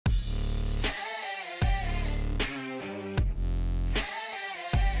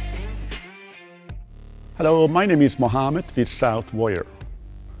Hello, my name is Mohammed with Southwire.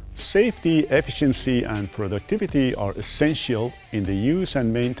 Safety, efficiency, and productivity are essential in the use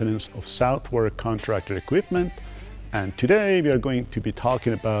and maintenance of Southwire contractor equipment, and today we are going to be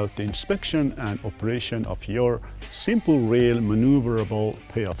talking about the inspection and operation of your SIMpull rail maneuverable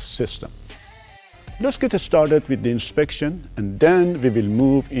payoff system. Let's get started with the inspection, and then we will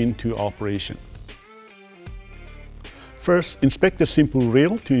move into operation. First, inspect the SIMpull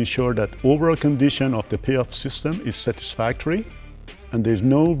rail to ensure that overall condition of the payoff system is satisfactory and there is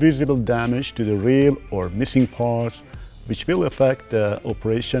no visible damage to the rail or missing parts which will affect the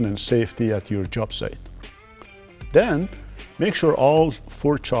operation and safety at your job site. Then, make sure all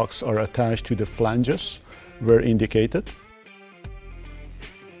 4 chocks are attached to the flanges where indicated.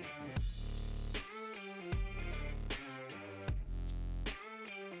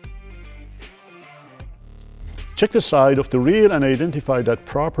 Check the side of the reel and identify that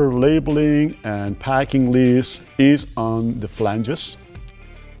proper labeling and packing list is on the flanges.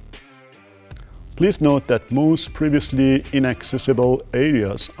 Please note that most previously inaccessible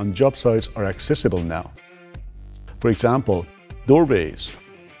areas on job sites are accessible now. For example, doorways,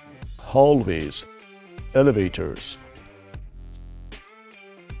 hallways, elevators.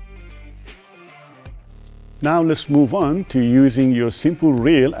 Now let's move on to using your SIMpull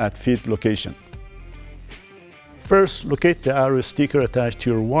rail at feed location. First, locate the arrow sticker attached to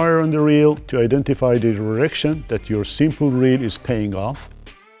your wire on the reel to identify the direction that your SIMpull rail is paying off.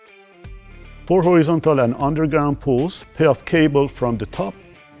 For horizontal and underground poles, pay off cable from the top.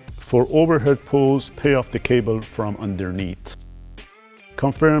 For overhead poles, pay off the cable from underneath.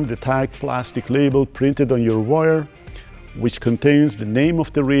 Confirm the tagged plastic label printed on your wire, which contains the name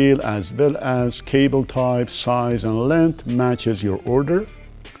of the reel as well as cable type, size, and length matches your order.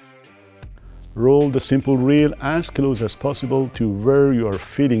 Roll the SIMpull rail as close as possible to where you are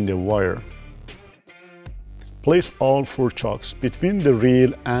feeding the wire. Place all 4 chocks between the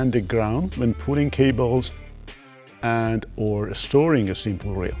rail and the ground when pulling cables and or storing a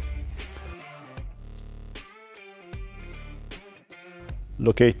SIMpull rail.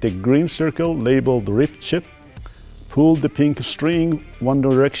 Locate the green circle labeled rip chip. Pull the pink string one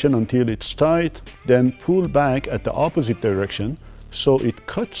direction until it's tight, then pull back at the opposite direction so it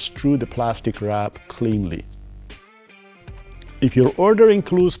cuts through the plastic wrap cleanly. If your order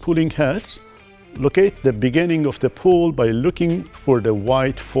includes pulling heads, locate the beginning of the pull by looking for the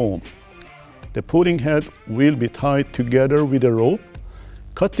white foam. The pulling head will be tied together with a rope.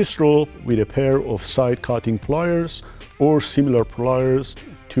 Cut this rope with a pair of side cutting pliers or similar pliers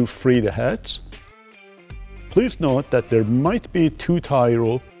to free the heads. Please note that there might be 2 tie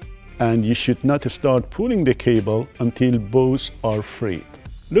ropes and you should not start pulling the cable until both are freed.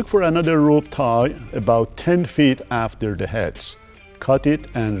 Look for another rope tie about 10 feet after the heads. Cut it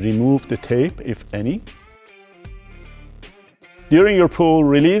and remove the tape if any. During your pull,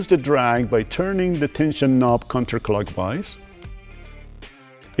 release the drag by turning the tension knob counterclockwise.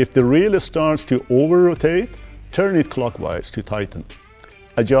 If the reel starts to over-rotate, turn it clockwise to tighten.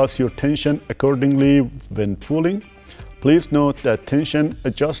 Adjust your tension accordingly when pulling. Please note that tension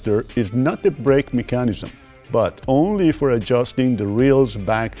adjuster is not a brake mechanism, but only for adjusting the reel's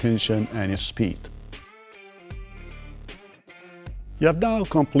back tension and speed. You have now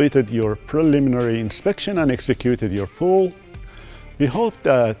completed your preliminary inspection and executed your pull. We hope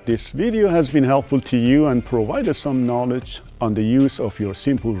that this video has been helpful to you and provided some knowledge on the use of your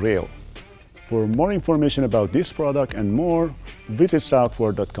SIMpull rail. For more information about this product and more, visit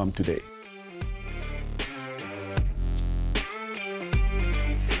southwire.com today.